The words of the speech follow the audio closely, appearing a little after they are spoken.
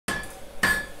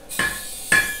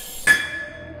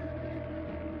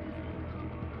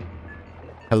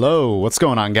Hello, what's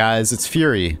going on, guys? It's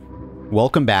Fury.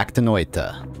 Welcome back to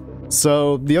Noita.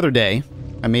 So, the other day,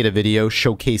 I made a video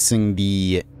showcasing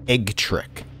the egg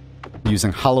trick,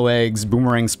 using hollow eggs,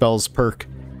 Boomerang Spells perk,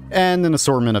 and an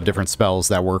assortment of different spells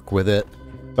that work with it.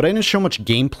 But I didn't show much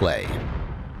gameplay.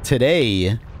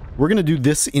 Today, we're gonna do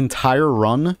this entire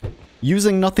run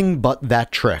using nothing but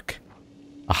that trick.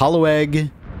 A hollow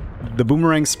egg, the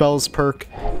Boomerang Spells perk,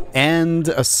 and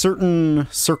a certain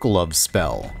Circle of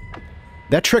spell.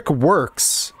 That trick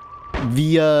works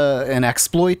via an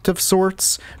exploit of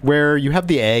sorts, where you have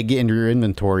the egg in your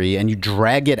inventory and you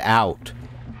drag it out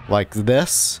like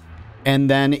this, and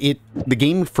then the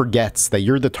game forgets that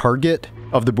you're the target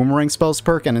of the Boomerang Spells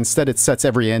perk, and instead it sets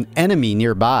every enemy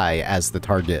nearby as the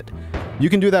target. You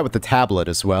can do that with the tablet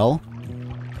as well,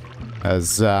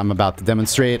 as I'm about to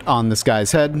demonstrate on this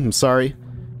guy's head. I'm sorry.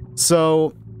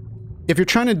 So, if you're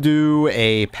trying to do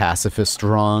a pacifist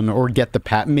run, or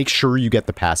make sure you get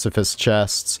the pacifist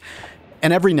chests,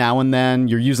 and every now and then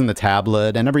you're using the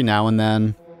tablet, and every now and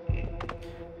then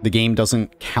the game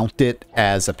doesn't count it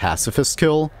as a pacifist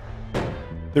kill.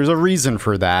 There's a reason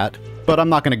for that, but I'm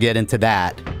not going to get into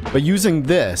that. But using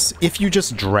this, if you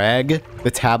just drag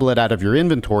the tablet out of your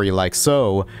inventory like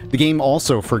so, the game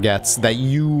also forgets that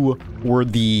you were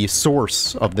the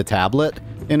source of the tablet,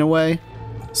 in a way.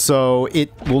 So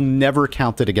it will never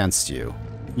count it against you.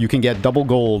 You can get double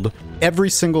gold every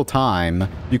single time.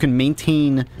 You can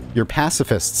maintain your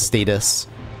pacifist status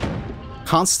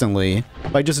constantly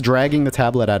by just dragging the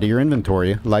tablet out of your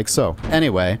inventory, like so.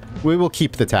 Anyway, we will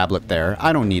keep the tablet there.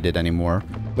 I don't need it anymore.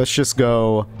 Let's just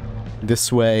go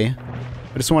this way.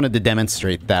 I just wanted to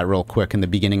demonstrate that real quick in the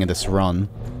beginning of this run.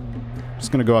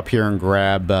 Just gonna go up here and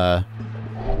grab a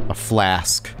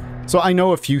flask. So I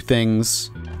know a few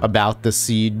things about the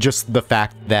seed, just the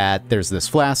fact that there's this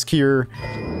flask here,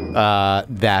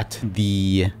 that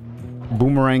the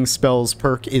Boomerang Spells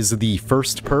perk is the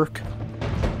first perk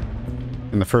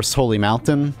in the first Holy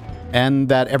Mountain, and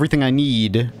that everything I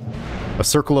need, a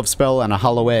Circle of Spell and a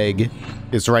hollow egg,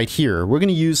 is right here. We're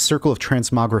gonna use Circle of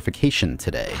Transmogrification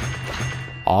today.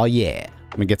 Oh yeah. I'm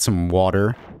gonna get some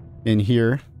water in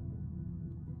here.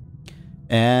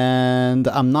 And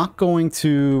we're not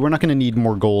gonna need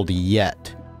more gold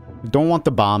yet. Don't want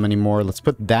the bomb anymore. Let's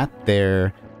put that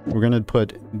there. We're gonna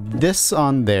put this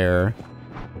on there.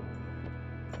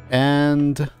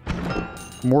 And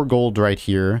more gold right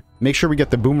here. Make sure we get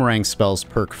the Boomerang Spells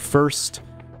perk first.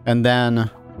 And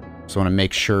then, just want to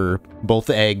make sure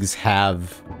both eggs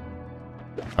have,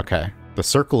 okay, the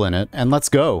circle in it. And let's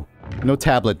go. No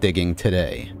tablet digging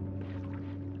today.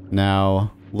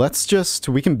 Now,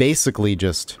 we can basically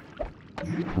just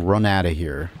run out of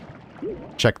here.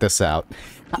 Check this out.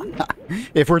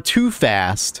 If we're too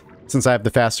fast, since I have the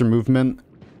faster movement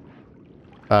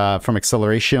from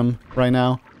acceleration right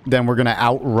now, then we're gonna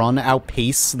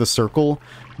outpace the circle,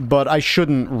 but I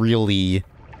shouldn't really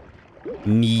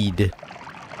need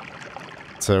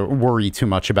to worry too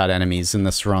much about enemies in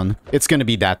this run. It's gonna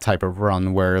be that type of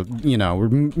run where, you know, we're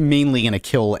mainly gonna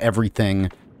kill everything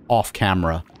off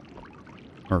camera,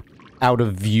 or out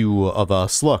of view of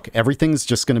us. Look, everything's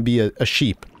just gonna be a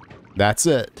sheep. That's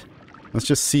it. Let's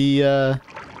just see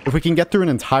if we can get through an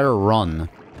entire run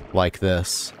like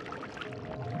this.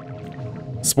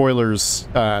 Spoilers,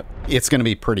 it's going to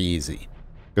be pretty easy.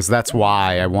 Because that's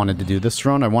why I wanted to do this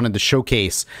run. I wanted to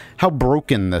showcase how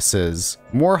broken this is.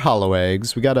 More hollow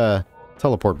eggs. We got a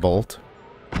teleport bolt.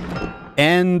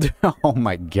 And, oh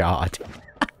my god.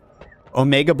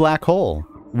 Omega Black Hole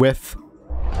with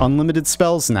unlimited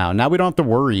spells now. Now we don't have to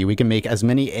worry. We can make as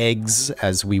many eggs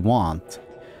as we want.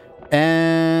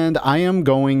 And I am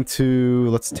going to...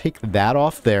 let's take that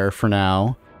off there for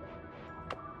now.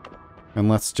 And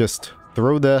let's just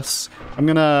throw this. I'm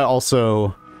gonna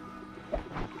also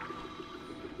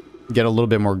get a little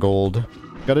bit more gold.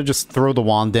 Gotta just throw the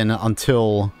wand in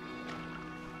until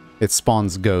it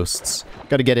spawns ghosts.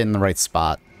 Gotta get it in the right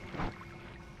spot.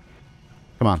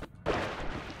 Come on.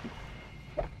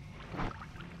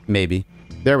 Maybe.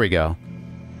 There we go.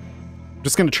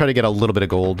 Just gonna try to get a little bit of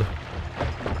gold.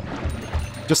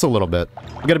 Just a little bit.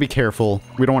 We gotta be careful.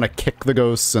 We don't want to kick the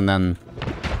ghosts and then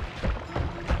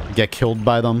get killed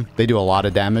by them. They do a lot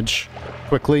of damage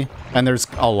quickly. And there's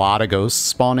a lot of ghosts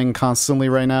spawning constantly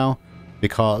right now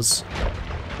because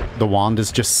the wand is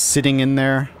just sitting in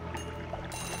there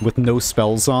with no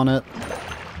spells on it.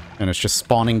 And it's just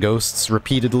spawning ghosts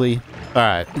repeatedly.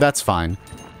 Alright, that's fine.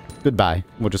 Goodbye.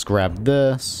 We'll just grab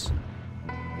this.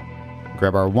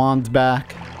 Grab our wand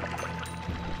back.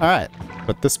 Alright.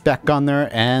 Put this back on there,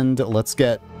 and let's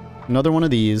get another one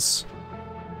of these.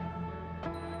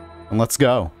 And let's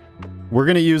go. We're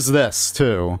gonna use this,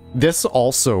 too. This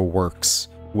also works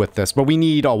with this, but we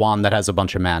need a wand that has a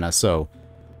bunch of mana, so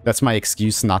that's my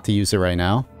excuse not to use it right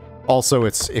now. Also,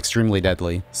 it's extremely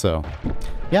deadly, so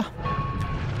yeah.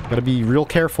 Gotta be real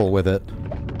careful with it.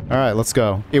 Alright, let's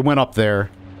go. It went up there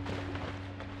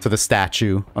to the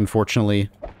statue, unfortunately.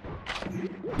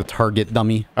 The target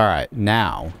dummy. Alright,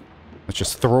 now let's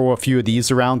just throw a few of these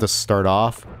around to start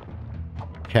off.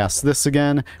 Cast this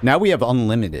again. Now we have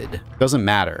unlimited. Doesn't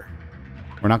matter.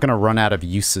 We're not gonna run out of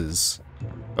uses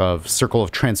of Circle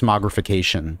of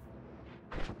Transmogrification.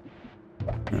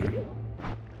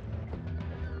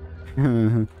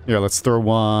 Here, let's throw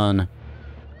one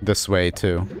this way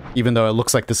too. Even though it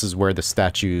looks like this is where the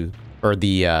statue or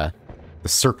the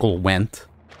circle went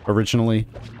originally.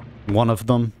 One of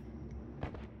them.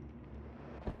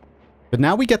 But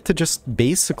now we get to just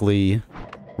basically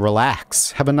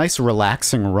relax. Have a nice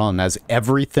relaxing run as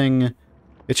everything,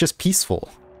 it's just peaceful.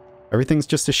 Everything's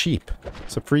just a sheep.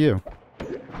 Except for you.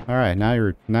 Alright, now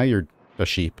you're a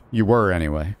sheep. You were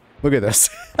anyway. Look at this.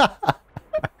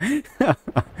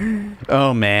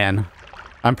 Oh man.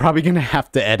 I'm probably gonna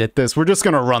have to edit this. We're just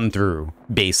gonna run through,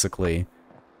 basically.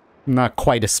 Not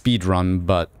quite a speed run,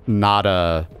 but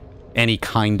not any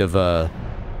kind of a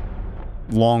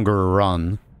longer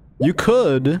run. You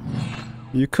could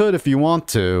if you want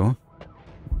to.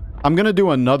 I'm gonna do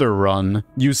another run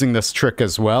using this trick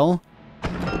as well.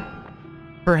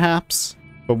 Perhaps.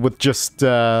 But with just,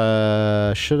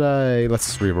 should I?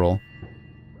 Let's reroll.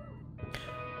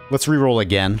 Let's reroll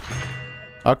again.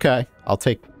 Okay, I'll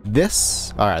take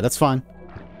this. Alright, that's fine.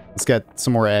 Let's get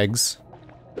some more eggs.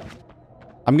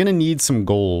 I'm gonna need some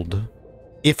gold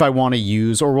if I want to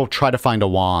use, or we'll try to find a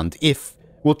wand.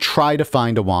 We'll try to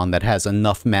find a wand that has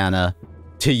enough mana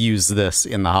to use this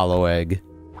in the hollow egg.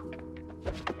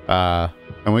 And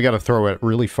we gotta throw it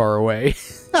really far away.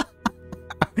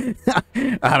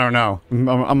 I don't know.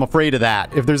 I'm afraid of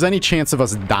that. If there's any chance of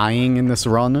us dying in this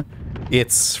run,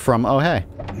 it's from... Oh, hey.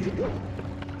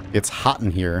 It's hot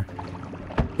in here.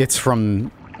 It's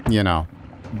from, you know,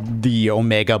 the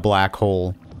Omega black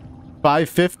hole.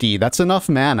 550, that's enough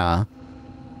mana.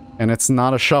 And it's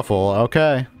not a shuffle.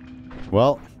 Okay.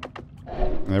 Well,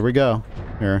 there we go.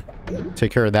 Here,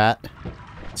 take care of that.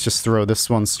 Let's just throw this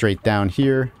one straight down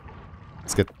here.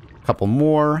 Let's get a couple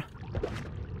more.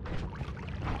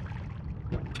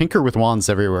 Tinker with wands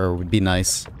everywhere would be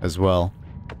nice as well.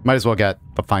 Might as well get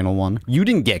the final one. You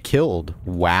didn't get killed.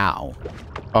 Wow.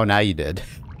 Oh, now you did.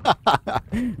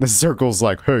 The circle's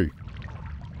like, hey.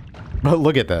 But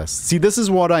look at this. See, this is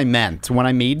what I meant when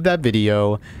I made that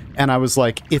video, and I was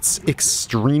like, it's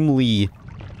extremely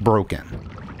broken.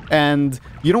 And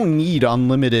you don't need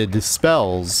unlimited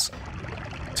spells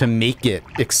to make it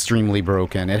extremely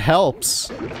broken. It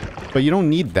helps, but you don't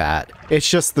need that. It's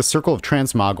just the Circle of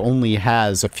Transmog only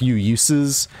has a few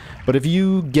uses, but if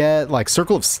you get, like,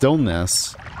 Circle of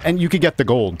Stillness, and you could get the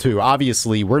gold, too.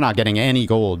 Obviously, we're not getting any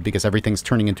gold because everything's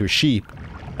turning into a sheep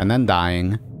and then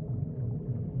dying.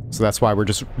 So that's why we're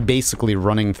just basically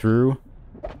running through.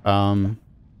 Okay.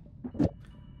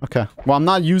 Well, I'm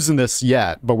not using this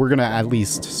yet, but we're gonna at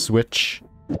least switch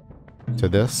to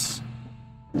this.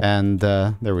 And,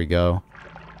 there we go.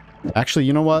 Actually,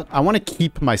 you know what? I want to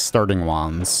keep my starting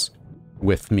wands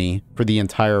with me for the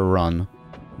entire run.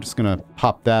 I'm just gonna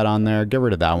pop that on there. Get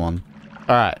rid of that one.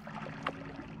 Alright.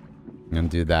 I'm gonna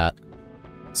do that.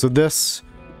 So this,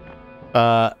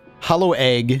 Hollow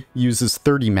Egg uses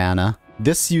 30 mana.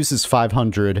 This uses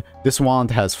 500. This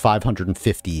wand has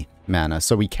 550 mana,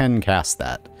 so we can cast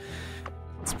that.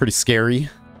 It's pretty scary.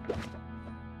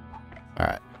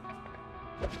 Alright.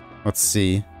 Let's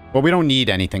see. Well, we don't need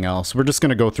anything else. We're just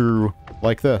gonna go through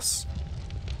like this.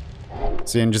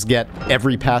 See, and just get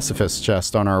every pacifist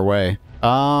chest on our way.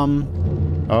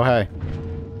 Oh, hey.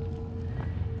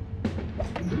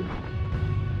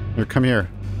 Here, come here.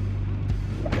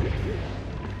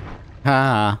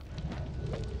 Ha.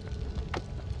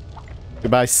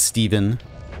 Goodbye, Steven.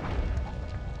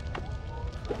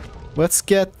 Let's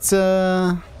get,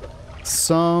 some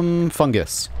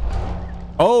fungus.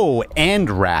 Oh, and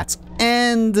rats.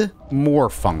 And more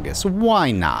fungus.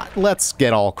 Why not? Let's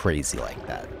get all crazy like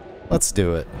that. Let's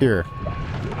do it. Here.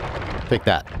 Take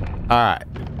that. Alright.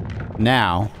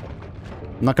 Now,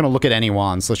 I'm not gonna look at any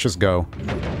wands. Let's just go.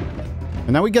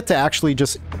 And now we get to actually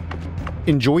just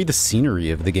enjoy the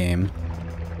scenery of the game.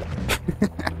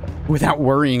 Without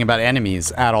worrying about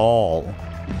enemies at all.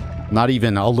 Not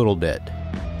even a little bit.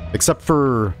 Except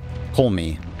for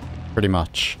Colmy, pretty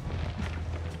much.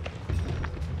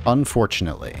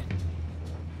 Unfortunately.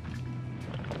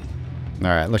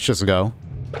 Alright, let's just go.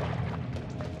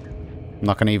 I'm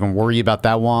not gonna even worry about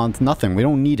that wand. Nothing. We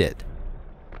don't need it.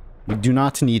 We do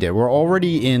not need it. We're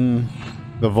already in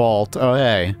the vault. Oh,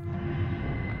 hey.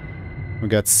 We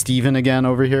got Steven again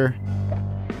over here.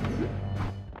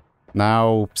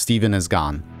 Now Steven is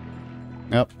gone.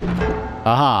 Yep.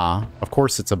 Aha. Of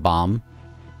course it's a bomb.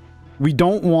 We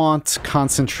don't want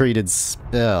concentrated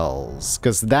spells,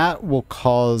 because that will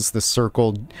cause the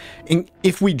circle...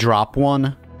 If we drop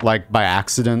one, like by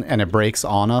accident, and it breaks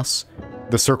on us,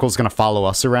 the circle's going to follow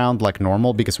us around like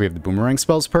normal because we have the Boomerang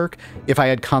Spells perk. If I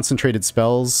had concentrated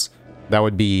spells, that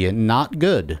would be not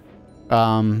good.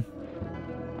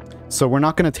 So we're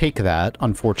not going to take that,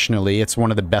 unfortunately. It's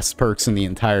one of the best perks in the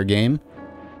entire game.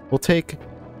 We'll take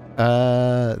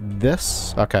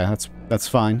this. Okay, that's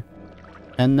fine.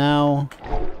 And now,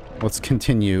 let's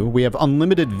continue. We have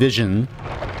unlimited vision.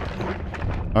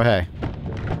 Okay.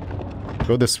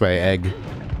 Go this way, egg.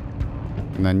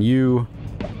 And then you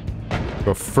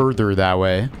go further that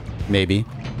way, maybe.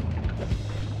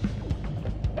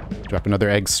 Drop another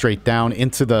egg straight down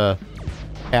into the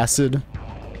acid.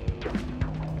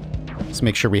 Let's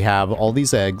make sure we have all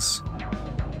these eggs.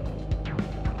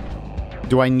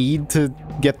 Do I need to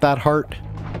get that heart?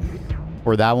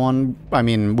 Or that one? I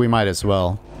mean, we might as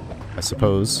well, I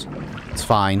suppose. It's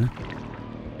fine.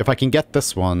 If I can get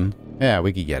this one, yeah,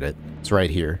 we could get it. It's right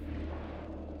here.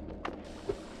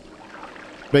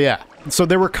 But yeah, so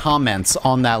there were comments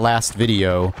on that last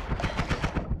video,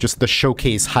 just the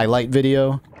showcase highlight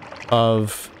video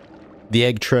of the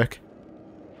egg trick,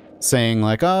 saying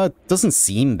like, it doesn't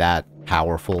seem that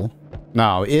powerful.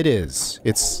 No, it is.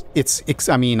 It's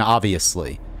I mean,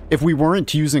 obviously. If we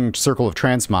weren't using Circle of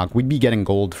Transmog, we'd be getting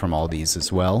gold from all these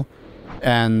as well.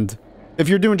 And if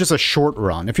you're doing just a short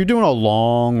run, if you're doing a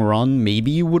long run,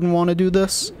 maybe you wouldn't want to do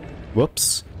this.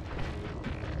 Whoops.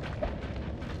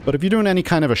 But if you're doing any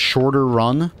kind of a shorter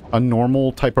run, a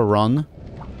normal type of run,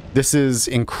 this is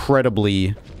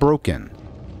incredibly broken.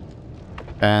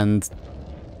 And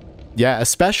yeah,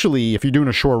 especially if you're doing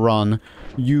a short run,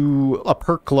 a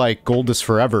perk like Gold is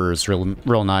Forever is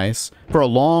real nice. For a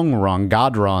long run,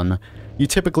 God run, you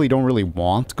typically don't really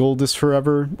want Gold is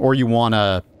Forever, or you want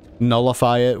to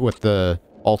nullify it with the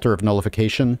Altar of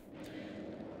Nullification.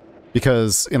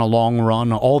 Because in a long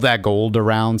run, all that gold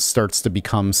around starts to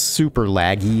become super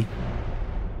laggy.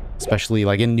 Especially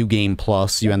like in New Game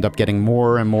Plus, you end up getting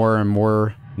more and more and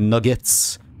more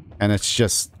nuggets. And it's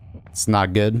just, it's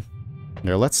not good.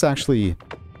 Here, let's actually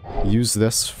use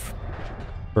this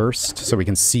first so we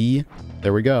can see.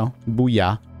 There we go.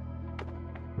 Booyah.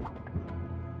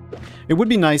 It would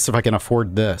be nice if I can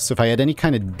afford this, if I had any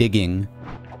kind of digging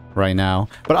right now.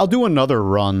 But I'll do another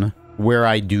run where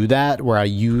I do that, where I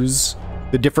use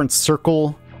the different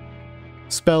circle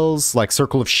spells, like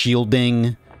Circle of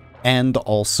Shielding, and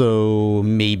also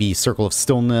maybe Circle of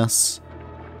Stillness.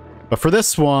 But for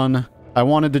this one, I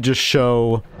wanted to just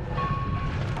show,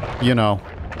 you know,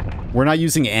 we're not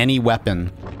using any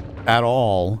weapon at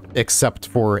all except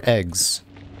for eggs.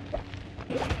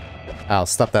 Ow,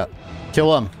 stop that.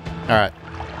 Kill him. Alright.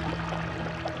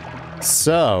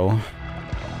 So,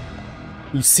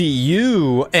 you see,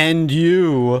 you and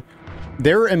you,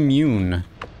 they're immune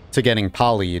to getting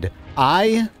polyed.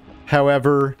 I,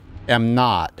 however, am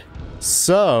not.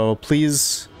 So,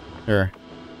 please, they're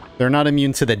not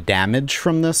immune to the damage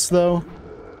from this, though.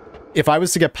 If I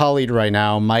was to get polyed right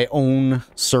now, my own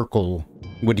circle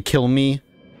would kill me.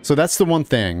 So that's the one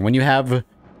thing. When you have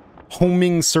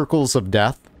homing circles of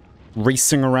death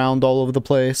racing around all over the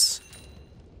place,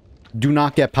 do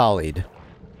not get polyed.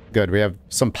 Good, we have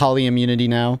some poly immunity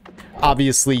now.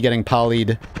 Obviously, getting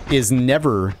polyed is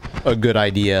never a good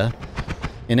idea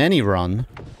in any run.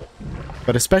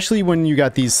 But especially when you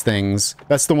got these things,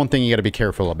 that's the one thing you gotta be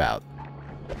careful about.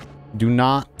 Do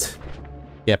not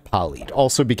get polyed.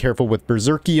 Also be careful with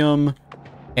Berserkium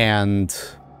and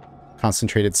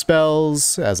concentrated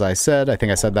spells, as I said. I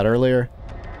think I said that earlier.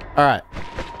 Alright.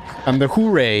 And the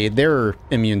Hooray, they're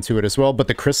immune to it as well, but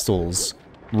the crystals,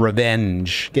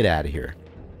 revenge. Get out of here.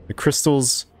 The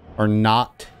crystals are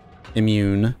not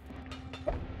immune.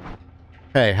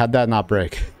 Hey, how'd that not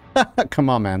break? Come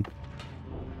on, man.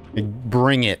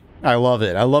 Bring it. I love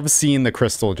it. I love seeing the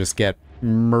crystal just get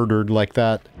murdered like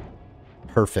that.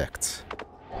 Perfect.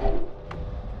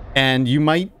 And you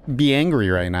might be angry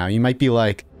right now. You might be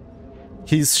like,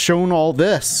 he's shown all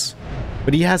this,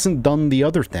 but he hasn't done the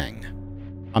other thing.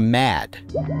 I'm mad.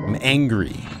 I'm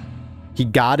angry. He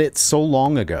got it so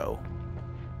long ago,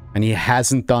 and he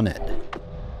hasn't done it.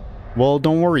 Well,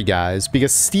 don't worry, guys,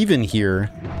 because Steven here,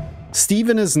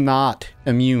 Steven is not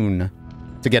immune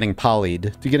to getting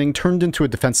polyed, to getting turned into a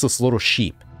defenseless little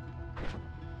sheep.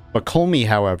 But Colmy,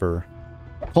 however,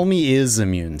 Colmy is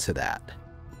immune to that.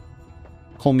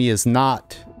 Colmy is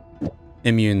not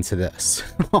immune to this.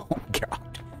 Oh,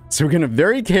 God. So we're going to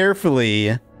very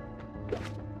carefully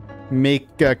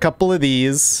make a couple of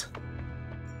these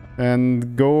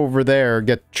and go over there,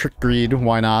 get trick-read.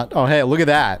 Why not? Oh, hey, look at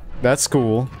that. That's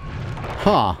cool.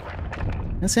 Huh.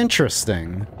 That's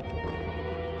interesting.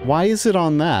 Why is it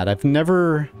on that? I've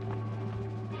never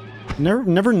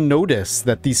noticed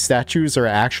that these statues are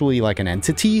actually like an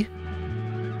entity.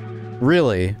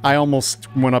 Really? I almost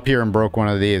went up here and broke one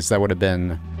of these. That would have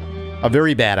been a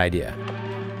very bad idea.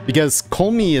 Because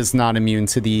Colmy is not immune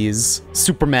to these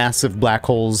supermassive black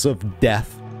holes of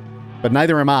death, but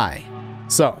neither am I.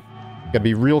 So, gotta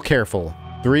be real careful.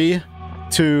 3,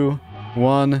 2,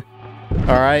 1.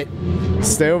 Alright.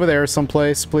 Stay over there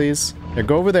someplace, please. Yeah,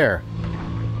 go over there.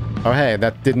 Oh, hey,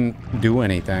 that didn't do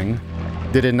anything.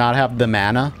 Did it not have the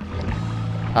mana?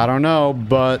 I don't know,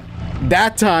 but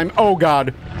that time... Oh,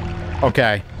 God.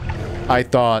 Okay. I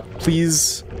thought,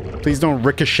 please don't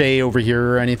ricochet over here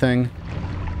or anything.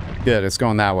 Good, it's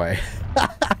going that way.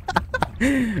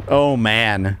 Oh,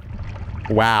 man.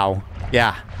 Wow.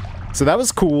 Yeah. So that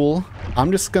was cool.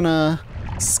 I'm just gonna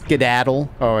skedaddle.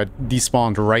 Oh, it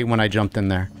despawned right when I jumped in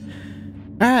there.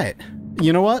 Alright.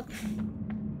 You know what?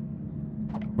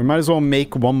 We might as well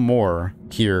make one more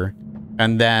here.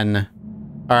 And then...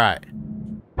 Alright.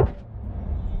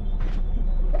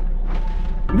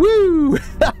 Woo!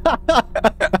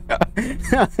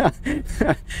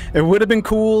 It would have been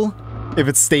cool if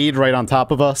it stayed right on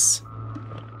top of us.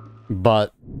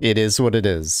 But it is what it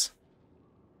is.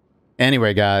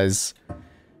 Anyway, guys.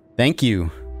 Thank you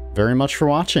very much for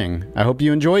watching. I hope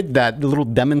you enjoyed that little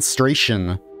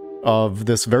demonstration of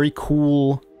this very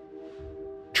cool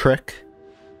trick,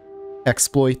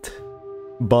 exploit,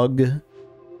 bug,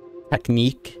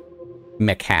 technique,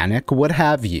 mechanic, what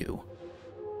have you.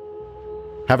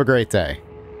 Have a great day.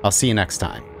 I'll see you next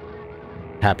time.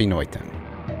 Happy Noiting.